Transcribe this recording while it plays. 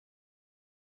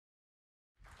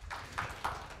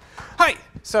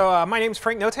So my name is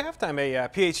Frank Notaft. I'm a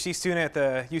PhD student at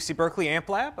the UC Berkeley AMP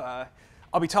Lab.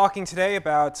 I'll be talking today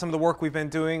about some of the work we've been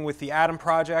doing with the ATOM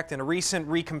project and a recent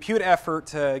recompute effort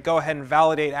to go ahead and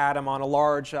validate ATOM on a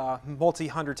large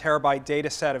multi-hundred terabyte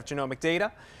data set of genomic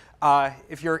data.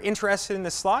 If you're interested in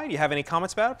this slide, you have any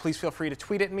comments about it, please feel free to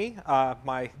tweet at me.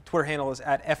 My Twitter handle is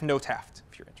 @fnotaft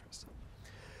if you're interested.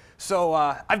 So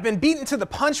I've been beaten to the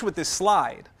punch with this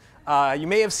slide. You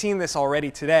may have seen this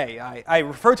already today. I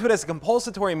refer to it as a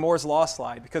compulsory Moore's Law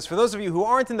slide because for those of you who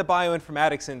aren't in the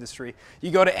bioinformatics industry, you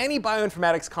go to any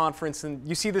bioinformatics conference and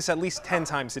you see this at least 10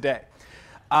 times a day.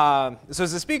 So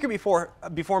as the speaker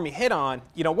before me hit on,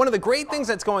 one of the great things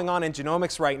that's going on in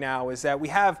genomics right now is that we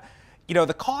have,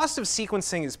 the cost of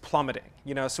sequencing is plummeting.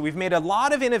 So we've made a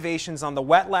lot of innovations on the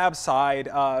wet lab side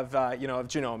of, of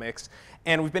genomics,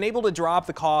 and we've been able to drop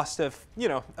the cost of,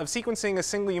 of sequencing a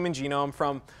single human genome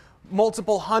from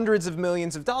multiple hundreds of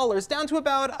millions of dollars down to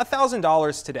about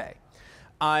 $1,000 today.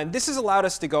 And this has allowed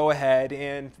us to go ahead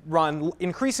and run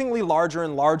increasingly larger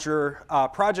and larger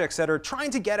projects that are trying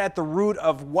to get at the root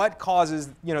of what causes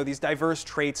these diverse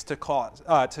traits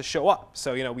to show up.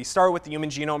 So we start with the Human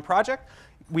Genome Project.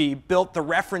 We built the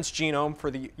reference genome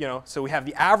for the so we have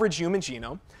the average human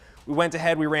genome. We went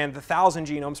ahead, we ran the 1,000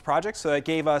 Genomes Project, so that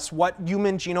gave us what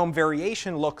human genome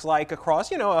variation looks like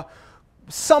across a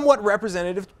somewhat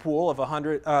representative pool of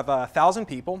 1,000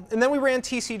 people. And then we ran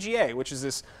TCGA, which is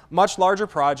this much larger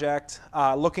project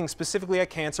looking specifically at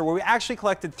cancer, where we actually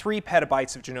collected 3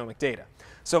 petabytes of genomic data.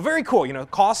 So very cool.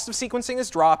 Cost of sequencing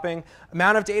is dropping.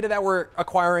 Amount of data that we're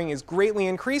acquiring is greatly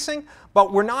increasing,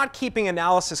 but we're not keeping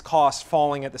analysis costs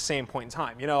falling at the same point in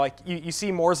time. Like you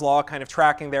see Moore's Law kind of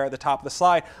tracking there at the top of the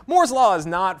slide. Moore's Law is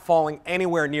not falling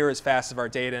anywhere near as fast as our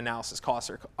data analysis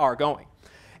costs are going.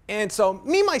 And so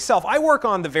myself, I work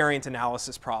on the variant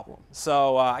analysis problem.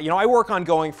 So I work on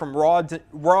going from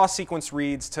raw sequence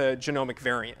reads to genomic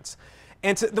variants.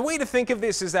 And the way to think of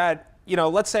this is that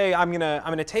let's say I'm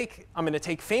gonna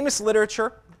take famous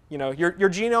literature. Your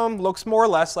genome looks more or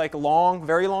less like a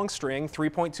very long string,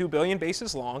 3.2 billion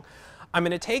bases long. I'm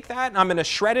gonna take that and I'm gonna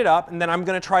shred it up, and then I'm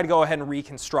gonna try to go ahead and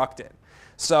reconstruct it.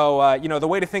 So the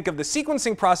way to think of the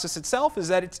sequencing process itself is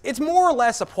that it's more or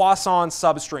less a Poisson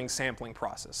substring sampling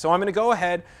process. So I'm going to go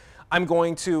ahead, I'm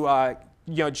going to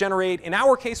generate, in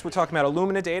our case, we're talking about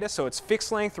Illumina data, so it's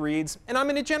fixed length reads, and I'm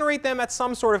going to generate them at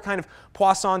some sort of kind of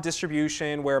Poisson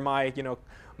distribution where my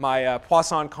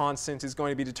Poisson constant is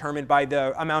going to be determined by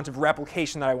the amount of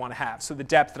replication that I want to have, so the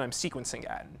depth that I'm sequencing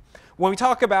at. When we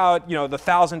talk about the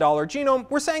 $1,000 genome,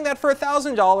 we're saying that for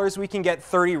 $1,000 we can get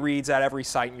 30 reads at every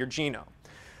site in your genome.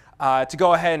 To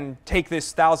go ahead and take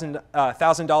this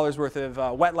 $1,000 worth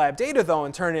of wet lab data, though,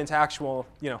 and turn it into actual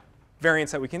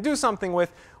variants that we can do something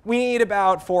with, we need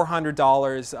about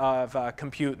 $400 of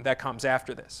compute that comes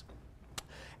after this.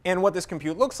 And what this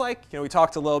compute looks like, we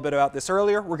talked a little bit about this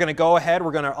earlier. We're going to go ahead, we're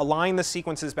going to align the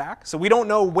sequences back. So we don't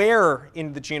know where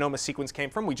in the genome a sequence came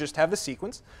from. We just have the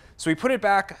sequence. So we put it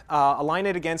back, align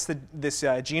it against this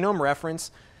genome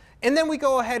reference. And then we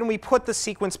go ahead and we put the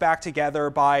sequence back together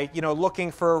by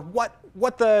looking for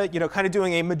what the kind of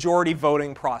doing a majority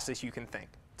voting process you can think.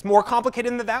 It's more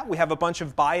complicated than that. We have a bunch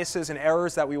of biases and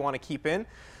errors that we want to keep in.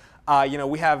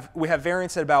 We have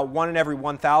variants at about 1 in every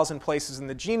 1,000 places in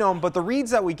the genome, but the reads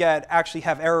that we get actually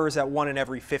have errors at 1 in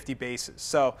every 50 bases.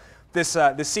 So this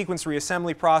sequence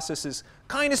reassembly process is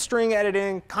kind of string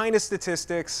editing, kind of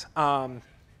statistics,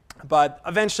 but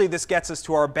eventually this gets us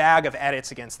to our bag of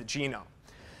edits against the genome.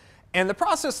 And the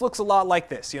process looks a lot like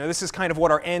this. This is kind of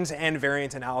what our end-to-end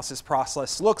variant analysis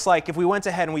process looks like if we went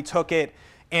ahead and we took it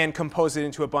and composed it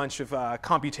into a bunch of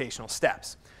computational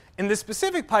steps. And the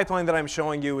specific pipeline that I'm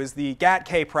showing you is the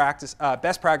GATK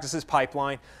best practices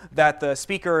pipeline that the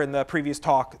speaker in the previous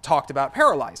talk talked about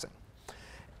parallelizing.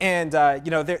 And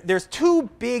there's 2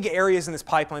 big areas in this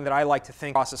pipeline that I like to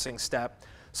think processing step.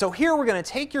 So here we're going to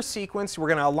take your sequence, we're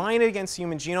going to align it against the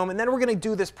human genome, and then we're going to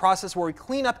do this process where we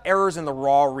clean up errors in the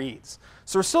raw reads.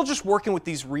 So we're still just working with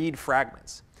these read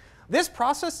fragments. This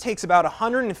process takes about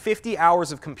 150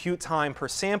 hours of compute time per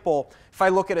sample if I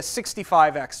look at a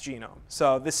 65x genome.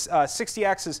 So this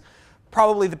 60x is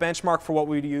probably the benchmark for what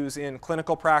we'd use in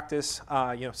clinical practice,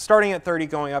 starting at 30,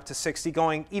 going up to 60,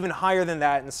 going even higher than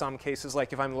that in some cases,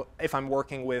 like if I'm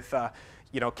working with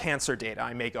cancer data,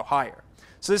 I may go higher.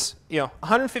 So this,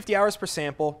 150 hours per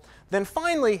sample. Then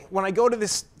finally, when I go to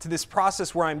this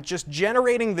process where I'm just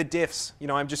generating the diffs,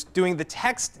 I'm just doing the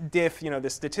text diff, the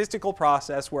statistical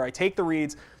process where I take the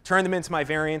reads, turn them into my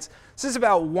variants. This is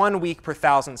about 1 week per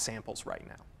 1,000 samples right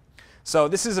now. So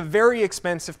this is a very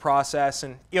expensive process,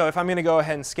 and if I'm going to go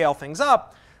ahead and scale things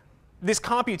up, this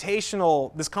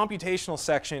computational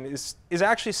section is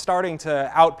actually starting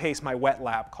to outpace my wet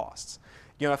lab costs.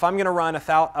 You know, if I'm going to run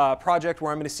a project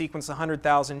where I'm going to sequence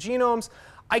 100,000 genomes,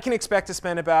 I can expect to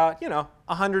spend about, you know,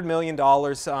 $100 million,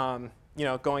 you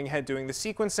know, going ahead doing the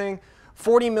sequencing,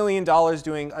 $40 million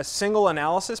doing a single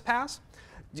analysis pass.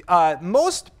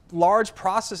 Most large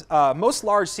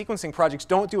sequencing projects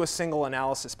don't do a single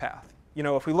analysis path. You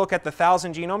know, if we look at the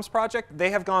 1,000 Genomes project, they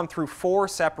have gone through 4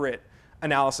 separate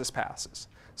analysis passes.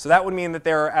 So that would mean that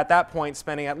they're, at that point,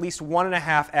 spending at least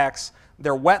 1.5x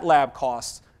their wet lab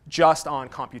costs just on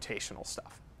computational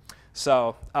stuff.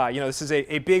 So, you know, this is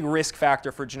a big risk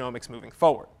factor for genomics moving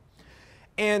forward.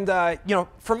 And, you know,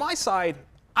 from my side,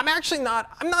 I'm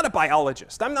not a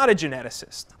biologist. I'm not a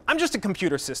geneticist. I'm just a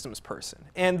computer systems person.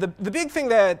 And the big thing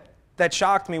that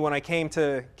shocked me when I came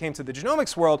to the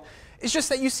genomics world is just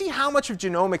that you see how much of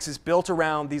genomics is built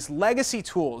around these legacy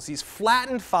tools, these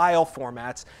flattened file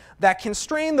formats that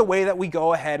constrain the way that we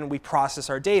go ahead and we process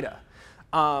our data.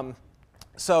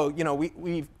 So, you know,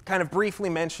 we've kind of briefly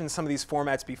mentioned some of these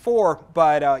formats before,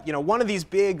 but you know, one of these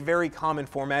big, very common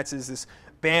formats is this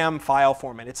BAM file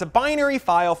format. It's a binary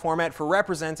file format for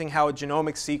representing how a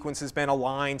genomic sequence has been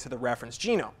aligned to the reference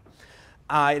genome.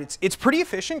 It's pretty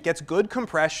efficient, gets good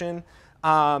compression,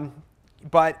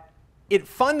 but it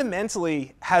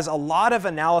fundamentally has a lot of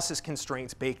analysis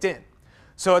constraints baked in.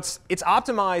 So it's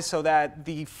optimized so that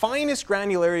the finest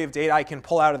granularity of data I can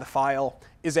pull out of the file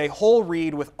is a whole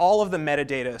read with all of the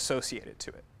metadata associated to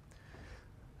it.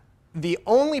 The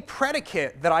only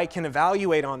predicate that I can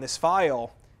evaluate on this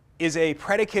file is a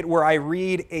predicate where I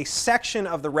read a section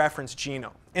of the reference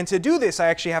genome. And to do this, I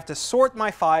actually have to sort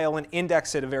my file and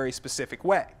index it a very specific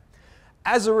way.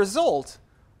 As a result,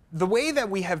 the way that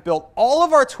we have built all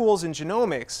of our tools in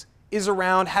genomics is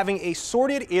around having a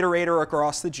sorted iterator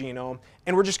across the genome,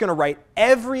 and we're just going to write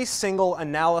every single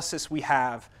analysis we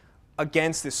have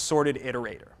against this sorted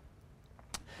iterator.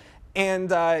 And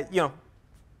you know,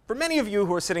 for many of you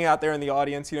who are sitting out there in the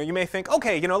audience, you know, you may think,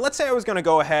 okay, you know, let's say I was going to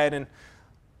go ahead and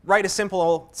write a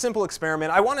simple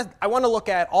experiment. I want to look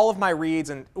at all of my reads,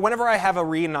 and whenever I have a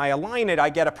read and I align it, I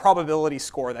get a probability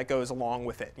score that goes along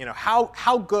with it. You know,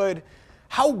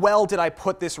 how well did I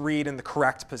put this read in the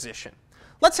correct position?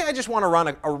 Let's say I just want to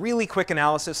run a really quick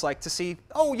analysis, like to see,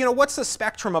 oh, you know, what's the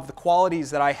spectrum of the qualities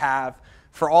that I have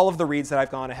for all of the reads that I've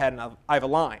gone ahead and I've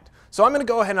aligned. So I'm going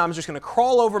to go ahead and I'm just going to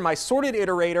crawl over my sorted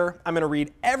iterator. I'm going to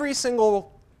read every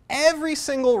single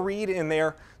read in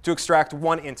there to extract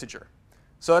one integer.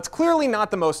 So that's clearly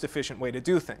not the most efficient way to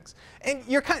do things. And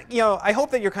you're I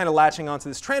hope that you're kind of latching onto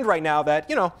this trend right now that,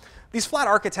 you know, these flat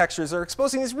architectures are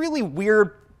exposing these really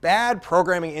weird, bad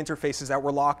programming interfaces that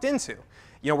we're locked into.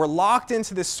 You know, we're locked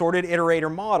into this sorted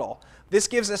iterator model. This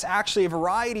gives us actually a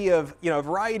variety of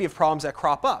problems that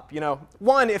crop up. You know,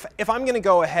 one, if I'm going to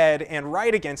go ahead and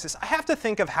write against this, I have to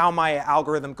think of how my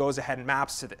algorithm goes ahead and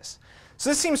maps to this. So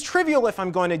this seems trivial if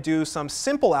I'm going to do some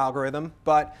simple algorithm,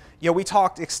 but you know, we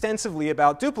talked extensively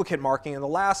about duplicate marking in the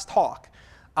last talk.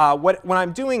 When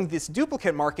I'm doing this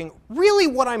duplicate marking, really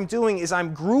what I'm doing is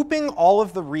I'm grouping all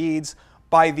of the reads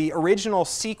by the original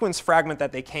sequence fragment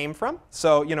that they came from.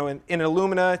 So, you know, in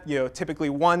Illumina, you know, typically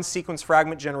one sequence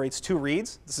fragment generates 2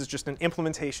 reads. This is just an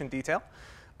implementation detail.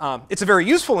 It's a very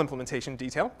useful implementation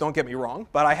detail, don't get me wrong,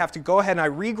 but I have to go ahead and I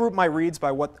regroup my reads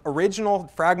by what original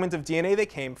fragment of DNA they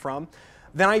came from.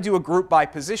 Then I do a group by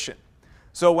position.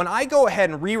 So when I go ahead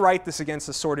and rewrite this against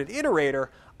a sorted iterator,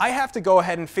 I have to go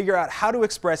ahead and figure out how to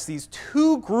express these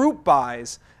 2 group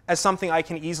bys as something I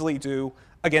can easily do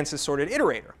against a sorted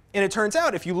iterator. And it turns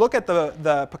out, if you look at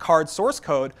the Picard source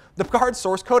code, the Picard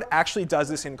source code actually does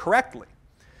this incorrectly.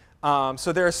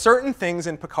 So there are certain things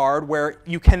in Picard where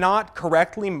you cannot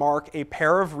correctly mark a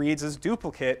pair of reads as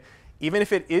duplicate, even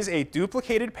if it is a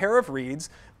duplicated pair of reads,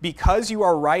 because you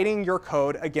are writing your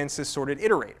code against this sorted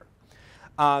iterator.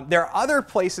 There are other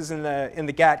places in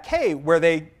the GATK where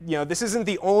this isn't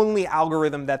the only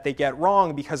algorithm that they get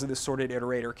wrong because of this sorted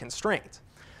iterator constraint.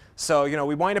 So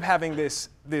we wind up having this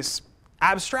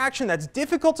abstraction that's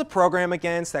difficult to program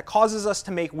against, that causes us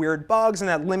to make weird bugs, and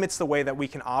that limits the way that we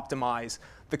can optimize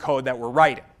the code that we're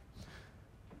writing.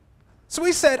 So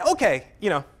we said, OK,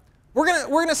 we're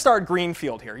gonna start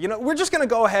greenfield here. We're just going to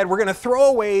go ahead. We're going to throw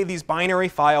away these binary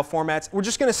file formats. We're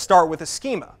just going to start with a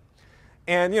schema.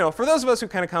 And for those of us who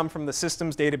kind of come from the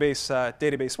systems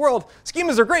database world,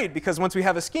 schemas are great because once we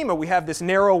have a schema, we have this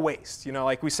narrow waist.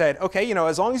 Like we said, OK,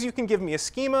 as long as you can give me a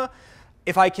schema,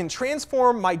 if I can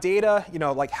transform my data,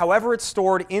 like however it's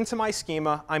stored into my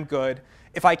schema, I'm good.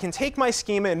 If I can take my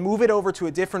schema and move it over to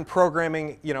a different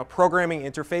programming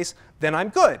interface, then I'm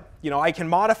good. I can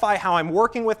modify how I'm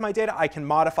working with my data. I can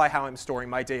modify how I'm storing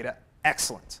my data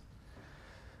Excellent.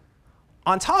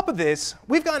 On top of this,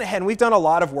 we've gone ahead and we've done a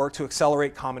lot of work to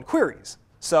accelerate common queries.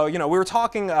 So, we were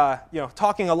talking a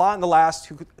lot in the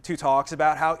last two talks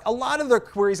about how a lot of the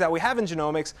queries that we have in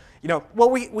genomics,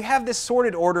 we have this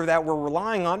sorted order that we're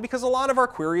relying on because a lot of our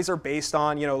queries are based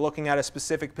on, looking at a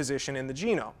specific position in the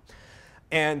genome.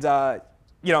 And,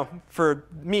 for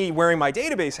me wearing my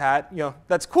database hat,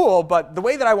 that's cool, but the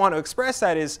way that I want to express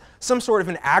that is some sort of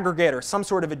an aggregate or some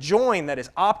sort of a join that is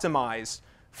optimized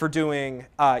for doing,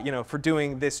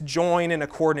 this join in a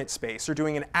coordinate space or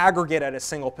doing an aggregate at a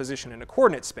single position in a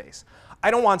coordinate space.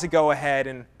 I don't want to go ahead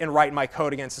and write my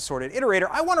code against a sorted iterator.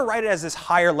 I want to write it as this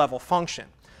higher level function.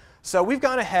 So we've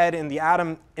gone ahead in the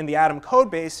Atom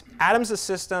code base. Atom's a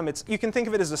system. You can think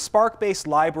of it as a Spark-based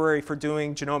library for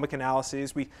doing genomic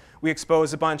analyses. We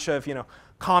expose a bunch of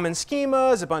common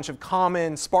schemas, a bunch of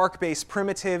common Spark-based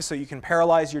primitives, so you can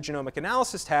parallelize your genomic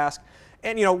analysis task.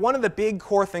 And one of the big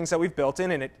core things that we've built in,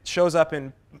 and it shows up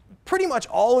in pretty much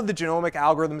all of the genomic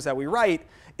algorithms that we write,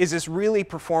 is this really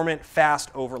performant, fast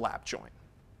overlap join.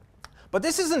 But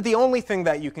this isn't the only thing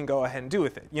that you can go ahead and do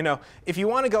with it. If you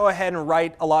want to go ahead and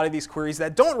write a lot of these queries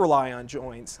that don't rely on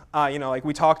joins, like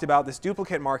we talked about this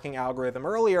duplicate marking algorithm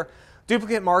earlier,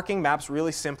 duplicate marking maps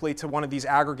really simply to one of these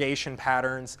aggregation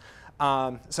patterns.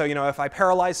 So if I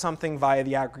parallelize something via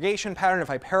the aggregation pattern, if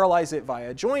I parallelize it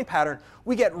via a join pattern,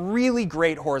 we get really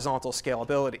great horizontal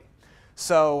scalability.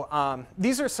 So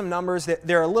these are some numbers that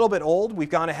they're a little bit old. We've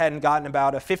gone ahead and gotten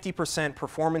about a 50%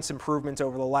 performance improvement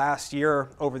over the last year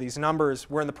over these numbers.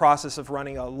 We're in the process of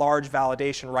running a large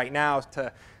validation right now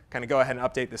to kind of go ahead and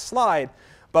update this slide.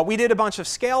 But we did a bunch of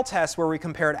scale tests where we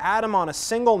compared Atom on a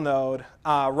single node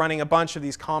running a bunch of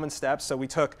these common steps. So we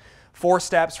took 4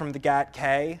 steps from the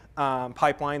GAT-K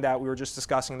pipeline that we were just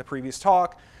discussing in the previous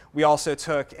talk. We also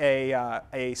took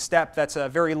a step that's a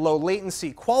very low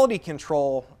latency quality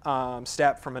control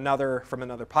step from another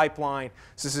pipeline.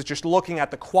 So this is just looking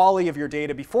at the quality of your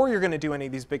data before you're going to do any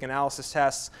of these big analysis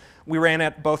tests. We ran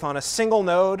it both on a single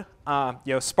node,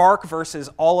 Spark versus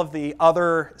all of the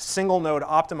other single node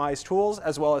optimized tools,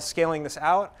 as well as scaling this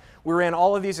out. We ran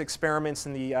all of these experiments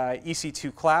in the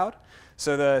EC2 cloud.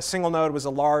 So the single node was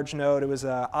a large node. It was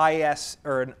an IS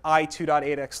or an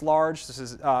I2.8x large. This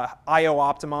is IO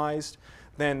optimized.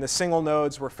 Then the single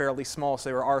nodes were fairly small, so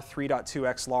they were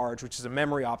R3.2x large, which is a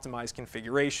memory optimized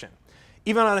configuration.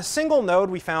 Even on a single node,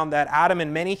 we found that Atom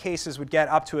in many cases would get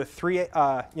up to a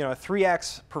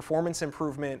 3x performance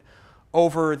improvement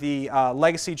over the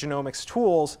legacy genomics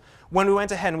tools. When we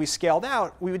went ahead and we scaled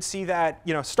out, we would see that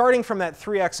starting from that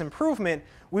 3x improvement,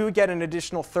 we would get an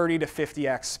additional 30 to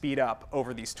 50x speed up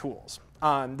over these tools.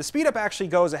 The speed up actually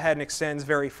goes ahead and extends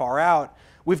very far out.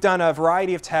 We've done a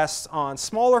variety of tests on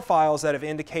smaller files that have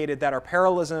indicated that our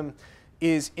parallelism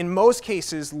is in most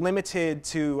cases limited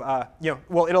to,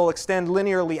 it'll extend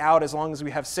linearly out as long as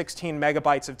we have 16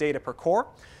 megabytes of data per core.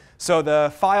 So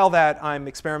the file that I'm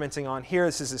experimenting on here,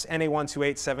 this is this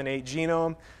NA12878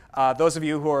 genome. Those of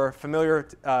you who are familiar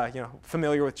with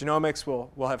genomics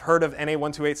will have heard of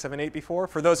NA12878 before.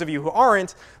 For those of you who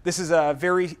aren't, this is a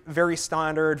very, very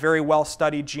standard, very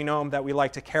well-studied genome that we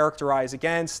like to characterize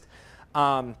against.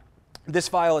 This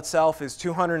file itself is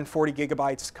 240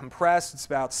 gigabytes compressed. It's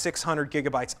about 600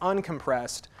 gigabytes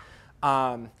uncompressed.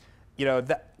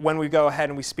 When we go ahead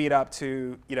and we speed up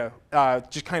to,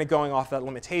 just kind of going off that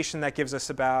limitation, that gives us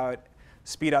about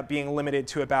speed up being limited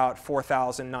to about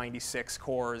 4,096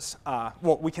 cores.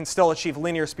 Well, we can still achieve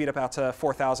linear speed up out to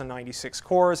 4,096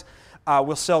 cores.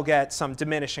 We'll still get some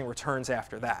diminishing returns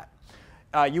after that.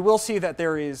 You will see that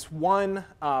there is one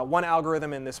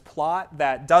algorithm in this plot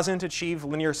that doesn't achieve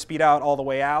linear speed out all the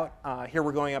way out. Here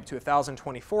we're going up to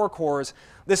 1,024 cores.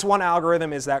 This one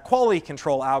algorithm is that quality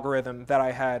control algorithm that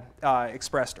I had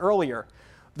expressed earlier.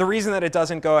 The reason that it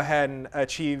doesn't go ahead and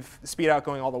achieve speed out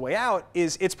going all the way out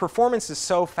is its performance is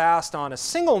so fast on a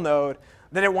single node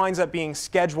that it winds up being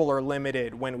scheduler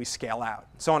limited when we scale out.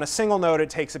 So on a single node, it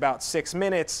takes about 6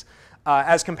 minutes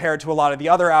as compared to a lot of the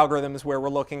other algorithms where we're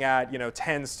looking at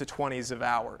 10s to 20s of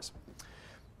hours.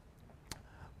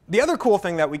 The other cool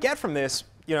thing that we get from this,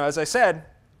 as I said,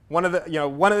 one of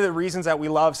the reasons that we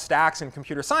love stacks in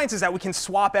computer science is that we can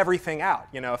swap everything out.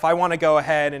 If I want to go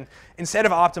ahead and instead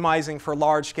of optimizing for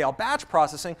large-scale batch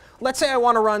processing, let's say I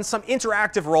want to run some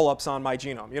interactive roll-ups on my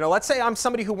genome. Let's say I'm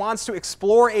somebody who wants to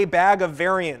explore a bag of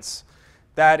variants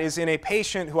that is in a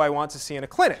patient who I want to see in a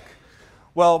clinic.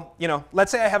 Well,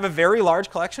 let's say I have a very large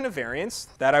collection of variants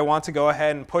that I want to go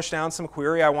ahead and push down some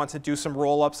query. I want to do some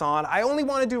roll-ups on. I only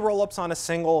want to do roll-ups on a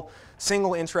single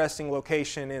interesting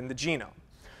location in the genome.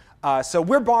 So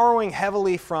we're borrowing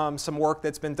heavily from some work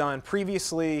that's been done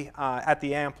previously at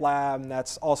the AMP lab, and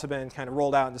that's also been kind of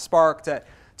rolled out into Spark to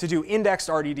do indexed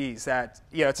RDDs. That,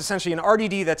 it's essentially an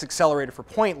RDD that's accelerated for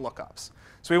point lookups.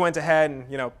 So we went ahead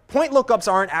and, point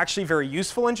lookups aren't actually very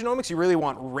useful in genomics. You really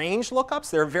want range lookups.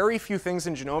 There are very few things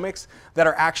in genomics that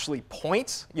are actually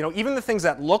points. Even the things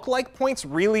that look like points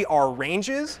really are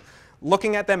ranges.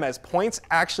 Looking at them as points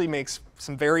actually makes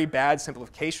some very bad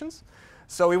simplifications.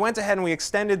 So we went ahead and we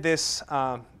extended this,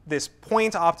 this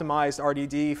point-optimized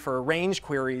RDD for range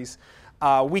queries.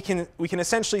 We can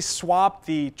essentially swap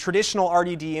the traditional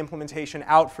RDD implementation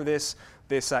out for this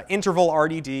interval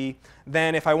RDD.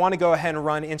 Then if I want to go ahead and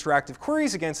run interactive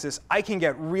queries against this, I can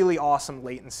get really awesome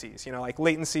latencies, like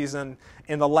latencies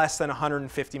in the less than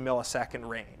 150 millisecond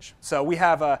range. So we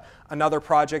have another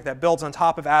project that builds on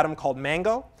top of Atom called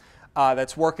Mango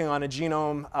that's working on a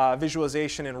genome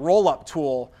visualization and roll-up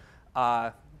tool.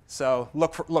 So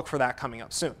look for that coming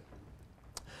up soon.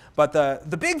 But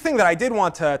the big thing that I did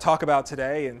want to talk about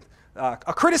today, and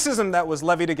a criticism that was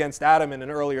levied against Atom in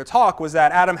an earlier talk, was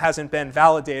that Atom hasn't been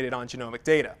validated on genomic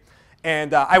data.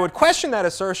 And I would question that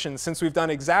assertion since we've done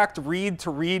exact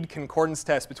read-to-read concordance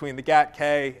tests between the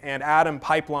GATK and Atom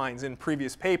pipelines in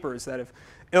previous papers that have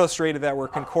illustrated that we're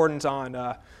concordant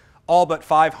on all but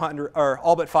 5,000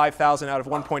 out of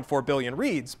 1.4 billion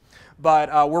reads.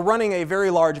 But we're running a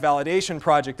very large validation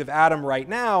project of Atom right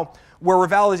now where we're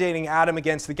validating Atom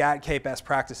against the GATK best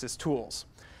practices tools.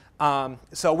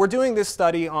 So we're doing this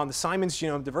study on the Simon's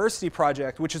Genome Diversity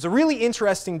Project, which is a really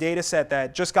interesting data set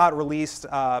that just got released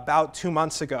about 2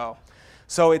 months ago.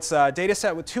 So it's a data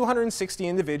set with 260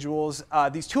 individuals.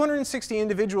 These 260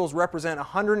 individuals represent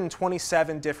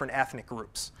 127 different ethnic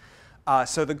groups.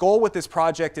 So the goal with this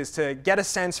project is to get a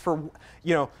sense for,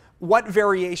 what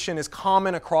variation is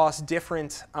common across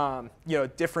different,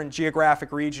 different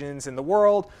geographic regions in the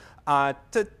world,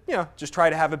 to just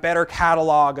try to have a better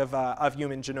catalog of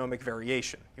human genomic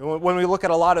variation. When we look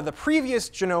at a lot of the previous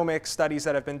genomic studies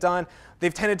that have been done,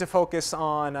 they've tended to focus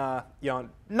on,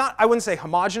 not, I wouldn't say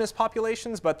homogeneous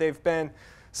populations, but they've been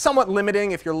somewhat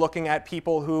limiting if you're looking at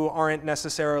people who aren't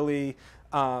necessarily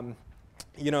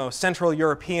Central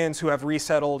Europeans who have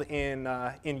resettled in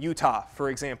Utah, for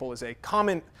example, is a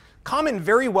common,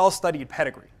 very well-studied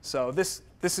pedigree. So this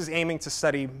is aiming to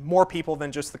study more people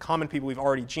than just the common people we've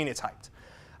already genotyped.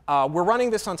 We're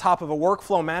running this on top of a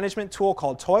workflow management tool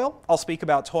called Toil. I'll speak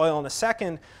about Toil in a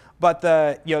second. But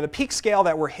the peak scale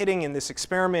that we're hitting in this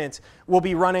experiment will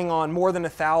be running on more than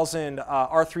 1,000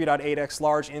 R3.8x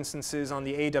large instances on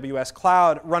the AWS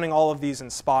cloud, running all of these in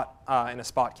a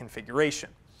spot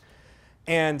configuration.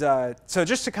 And so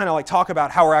just to kind of talk about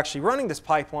how we're actually running this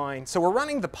pipeline, so we're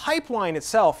running the pipeline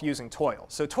itself using Toil.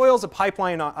 So Toil is a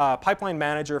pipeline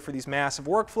manager for these massive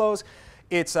workflows.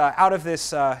 It's out of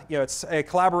this, it's a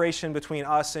collaboration between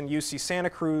us and UC Santa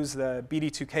Cruz, the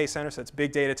BD2K Center, so it's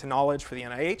Big Data to Knowledge for the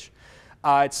NIH.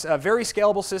 It's a very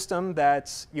scalable system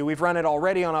that we've run it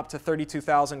already on up to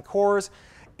 32,000 cores.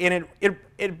 And it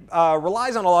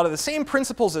relies on a lot of the same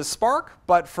principles as Spark,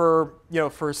 but for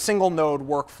single node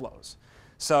workflows.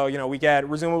 So we get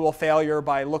resumable failure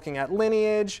by looking at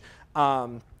lineage.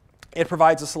 It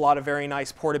provides us a lot of very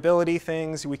nice portability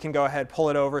things. We can go ahead,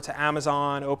 pull it over to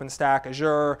Amazon, OpenStack,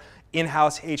 Azure,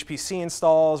 in-house HPC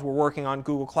installs. We're working on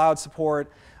Google Cloud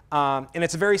support. And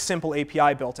it's a very simple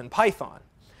API built in Python.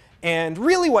 And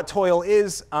really what Toil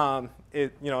is, and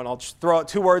I'll just throw out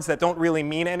 2 words that don't really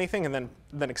mean anything and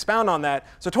then expound on that.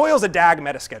 So Toil is a DAG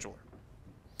metascheduler.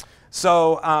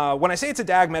 So when I say it's a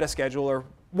DAG metascheduler,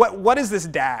 what is this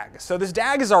DAG? So this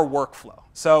DAG is our workflow.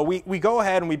 So we go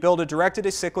ahead and we build a directed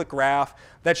acyclic graph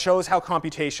that shows how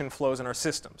computation flows in our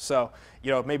system. So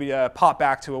maybe to pop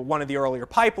back to one of the earlier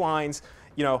pipelines,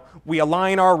 we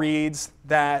align our reads,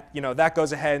 that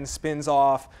goes ahead and spins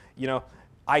off.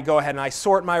 I go ahead and I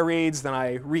sort my reads, then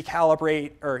I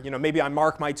recalibrate, or maybe I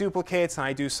mark my duplicates and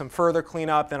I do some further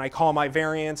cleanup, then I call my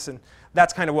variants, and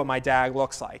that's kind of what my DAG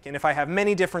looks like. And if I have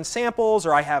many different samples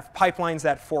or I have pipelines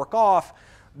that fork off,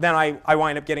 then I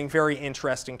wind up getting very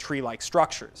interesting tree-like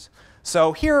structures.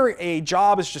 So here, a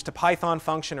job is just a Python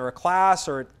function or a class,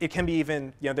 or it can be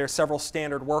even, there are several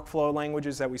standard workflow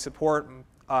languages that we support.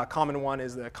 A common one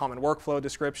is the common workflow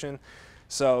description.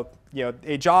 So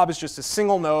a job is just a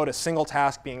single node, a single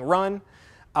task being run.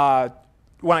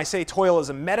 When I say Toil is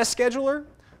a meta-scheduler,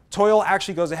 Toil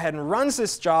actually goes ahead and runs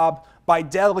this job by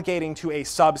delegating to a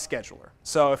sub-scheduler.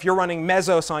 So if you're running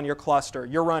Mesos on your cluster,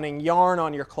 you're running Yarn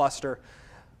on your cluster,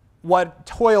 what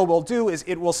Toil will do is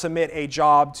it will submit a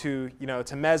job to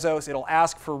Mesos. It'll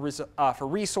ask for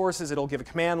resources. It'll give a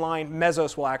command line.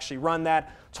 Mesos will actually run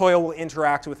that. Toil will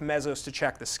interact with Mesos to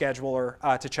check the schedule or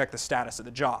to check the status of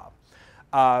the job.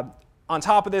 On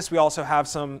top of this, we also have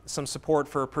some support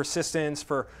for persistence,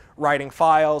 for writing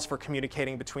files, for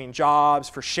communicating between jobs,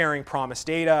 for sharing promised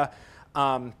data.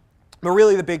 But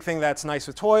really the big thing that's nice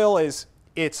with Toil is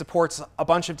it supports a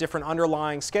bunch of different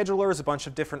underlying schedulers, a bunch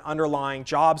of different underlying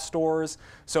job stores.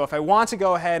 So if I want to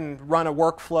go ahead and run a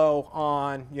workflow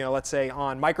on, let's say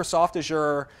on Microsoft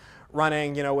Azure,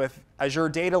 running with Azure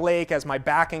Data Lake as my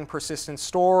backing persistent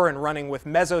store and running with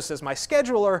Mesos as my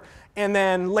scheduler, and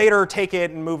then later take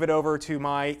it and move it over to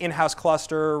my in-house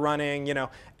cluster running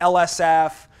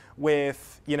LSF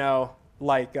with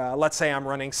let's say I'm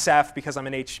running Ceph because I'm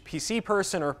an HPC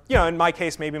person, or in my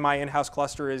case maybe my in-house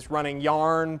cluster is running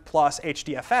Yarn plus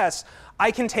HDFS. I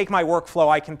can take my workflow,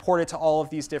 I can port it to all of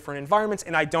these different environments,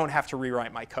 and I don't have to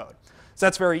rewrite my code. So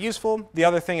that's very useful. The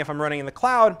other thing, if I'm running in the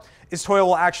cloud, is Toil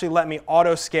will actually let me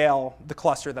auto-scale the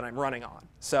cluster that I'm running on.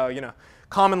 So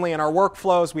commonly in our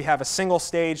workflows, we have a single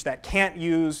stage that can't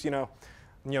use,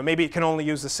 maybe it can only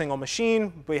use a single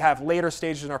machine. We have later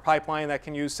stages in our pipeline that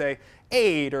can use, say,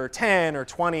 8 or 10 or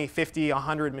 20, 50,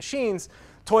 100 machines.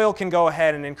 Toil can go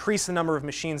ahead and increase the number of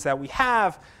machines that we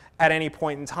have at any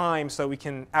point in time so we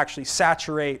can actually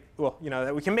saturate,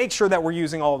 that we can make sure that we're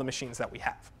using all the machines that we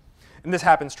have. And this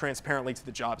happens transparently to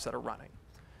the jobs that are running.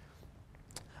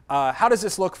 How does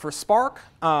this look for Spark?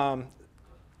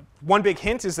 One big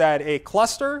hint is that a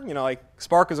cluster, like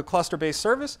Spark is a cluster-based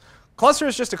service. Cluster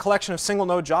is just a collection of single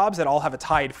node jobs that all have a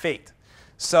tied fate.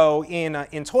 So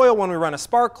in Toil, when we run a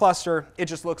Spark cluster, it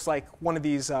just looks like one of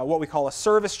these, what we call a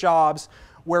service jobs,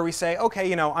 where we say,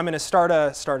 OK, I'm going to start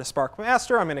a Spark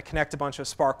master. I'm going to connect a bunch of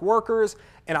Spark workers.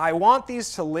 And I want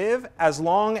these to live as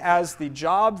long as the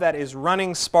job that is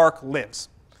running Spark lives.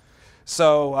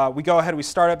 So we go ahead, we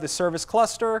start up the service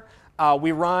cluster.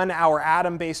 We run our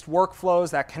Atom-based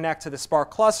workflows that connect to the Spark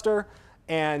cluster.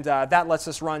 And that lets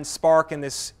us run Spark in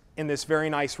this very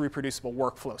nice reproducible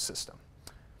workflow system.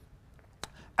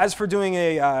 As for doing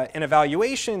an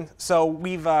evaluation, so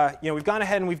we've gone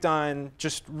ahead and we've done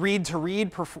just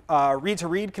read-to-read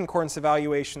concordance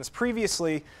evaluations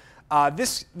previously.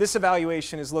 This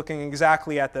evaluation is looking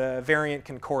exactly at the variant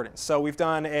concordance. So we've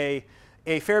done a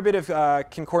fair bit of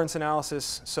concordance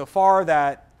analysis so far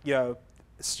that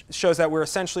shows that we're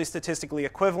essentially statistically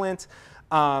equivalent.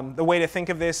 The way to think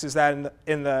of this is that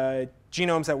in the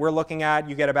genomes that we're looking at,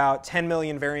 you get about 10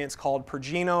 million variants called per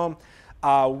genome.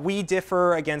 We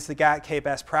differ against the GATK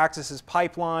best practices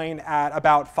pipeline at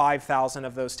about 5,000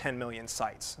 of those 10 million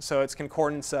sites. So it's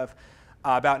concordance of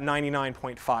about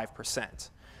 99.5%.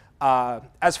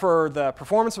 As for the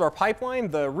performance of our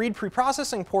pipeline, the read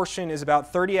preprocessing portion is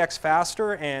about 30x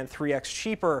faster and 3x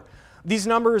cheaper. These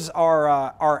numbers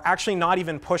are actually not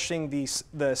even pushing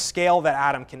the scale that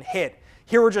Atom can hit.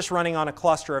 Here we're just running on a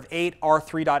cluster of 8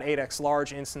 R3.8x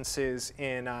large instances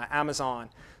in Amazon.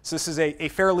 So this is a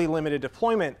fairly limited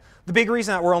deployment. The big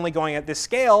reason that we're only going at this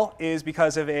scale is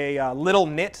because of a little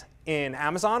nit in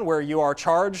Amazon where you are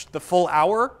charged the full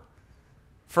hour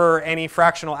for any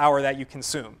fractional hour that you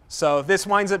consume. So this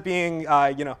winds up being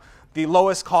the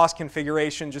lowest cost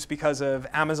configuration just because of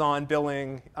Amazon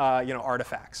billing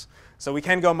artifacts. So we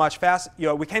can go much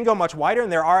we can go much wider,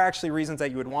 and there are actually reasons that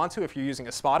you would want to if you're using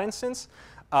a spot instance.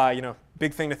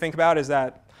 Big thing to think about is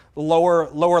that the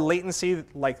lower latency,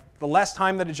 like the less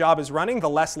time that a job is running, the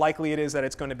less likely it is that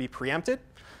it's going to be preempted.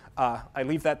 I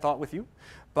leave that thought with you.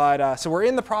 But so we're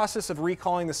in the process of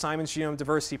recalling the Simon's Genome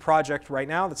Diversity Project right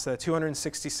now. That's the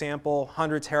 260 sample,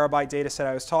 100 terabyte data set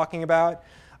I was talking about.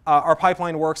 Our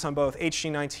pipeline works on both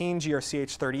HG19,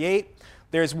 GRCH38.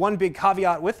 There's one big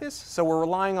caveat with this. So we're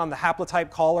relying on the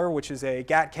haplotype caller, which is a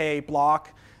GATK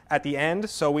block at the end.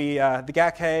 So the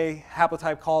GATK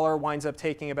haplotype caller winds up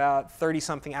taking about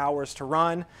 30-something hours to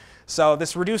run. So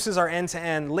this reduces our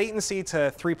end-to-end latency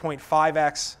to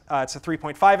 3.5x. It's a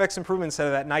 3.5x improvement instead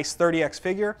of that nice 30x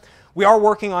figure. We are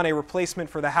working on a replacement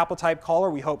for the haplotype caller.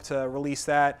 We hope to release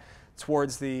that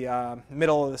towards the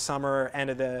middle of the summer, end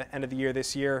of the year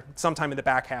this year, sometime in the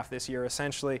back half this year,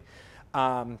 essentially.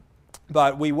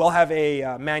 But we will have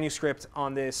a manuscript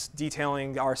on this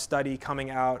detailing our study coming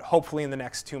out hopefully in the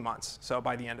next 2 months, so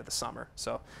by the end of the summer.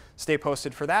 So stay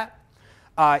posted for that.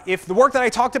 If the work that I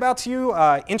talked about to you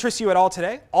interests you at all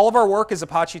today, all of our work is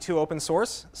Apache 2 open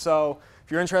source. So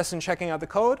if you're interested in checking out the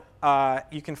code,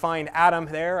 you can find Atom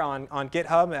there on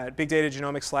GitHub at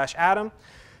bigdatagenomics/Atom.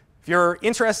 If you're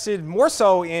interested more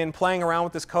so in playing around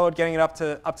with this code, getting it up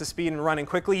to speed and running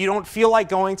quickly, you don't feel like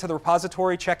going to the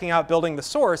repository, checking out building the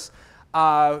source,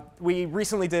 We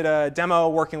recently did a demo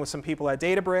working with some people at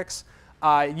Databricks.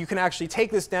 You can actually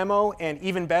take this demo and,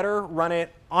 even better, run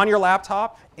it on your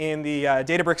laptop in the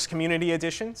Databricks Community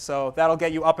Edition. So that'll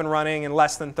get you up and running in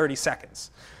less than 30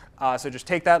 seconds. So just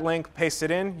take that link, paste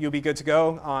it in, you'll be good to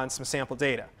go on some sample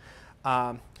data.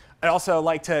 I'd also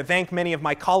like to thank many of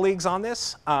my colleagues on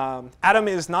this. Atom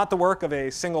is not the work of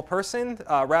a single person.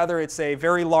 Rather, it's a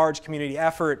very large community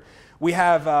effort. We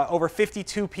have over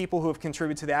 52 people who have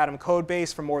contributed to the Atom code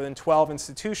base from more than 12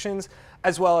 institutions,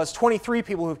 as well as 23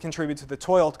 people who have contributed to the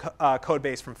Toil code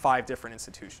base from 5 different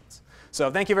institutions.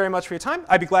 So thank you very much for your time.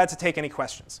 I'd be glad to take any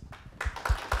questions.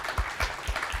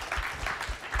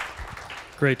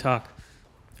 Great talk.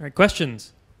 All right,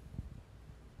 questions?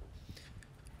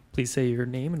 Please say your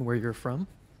name and where you're from.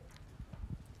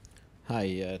 Hi,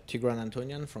 Tigran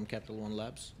Antonian from Capital One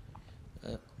Labs.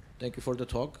 Thank you for the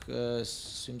talk.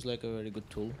 Seems like a very good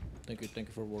tool. Thank you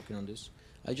for working on this.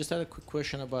 I just had a quick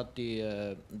question about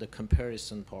the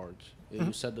comparison part.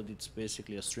 You said that it's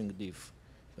basically a string diff,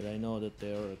 but I know that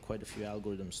there are quite a few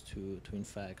algorithms to in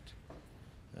fact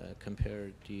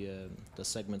compare the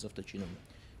segments of the genome.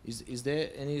 Is there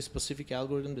any specific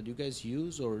algorithm that you guys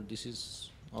use, or this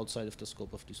is outside of the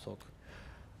scope of this talk?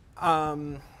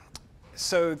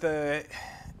 So there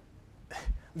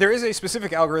is a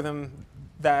specific algorithm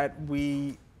that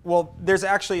there's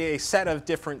actually a set of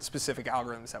different specific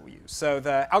algorithms that we use. So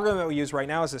the algorithm that we use right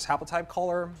now is this haplotype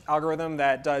caller algorithm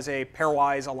that does a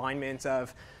pairwise alignment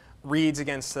of reads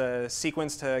against the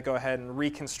sequence to go ahead and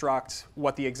reconstruct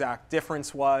what the exact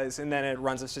difference was, and then it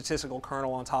runs a statistical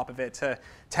kernel on top of it to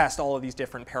test all of these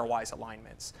different pairwise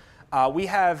alignments. We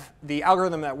have the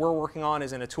algorithm that we're working on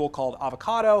is in a tool called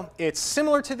Avocado. It's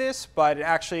similar to this, but it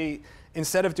actually,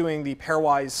 instead of doing the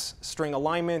pairwise string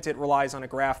alignment, it relies on a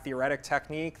graph theoretic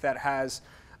technique that has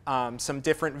some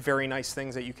different very nice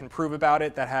things that you can prove about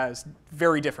it that has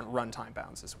very different runtime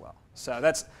bounds as well. So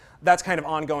that's kind of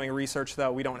ongoing research,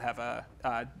 though. We don't have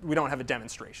a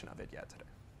demonstration of it yet today.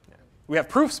 Yeah. We have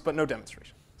proofs, but no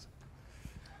demonstration. So.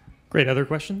 Great. Other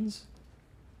questions?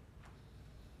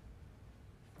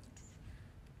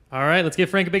 All right, let's give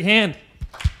Frank a big hand.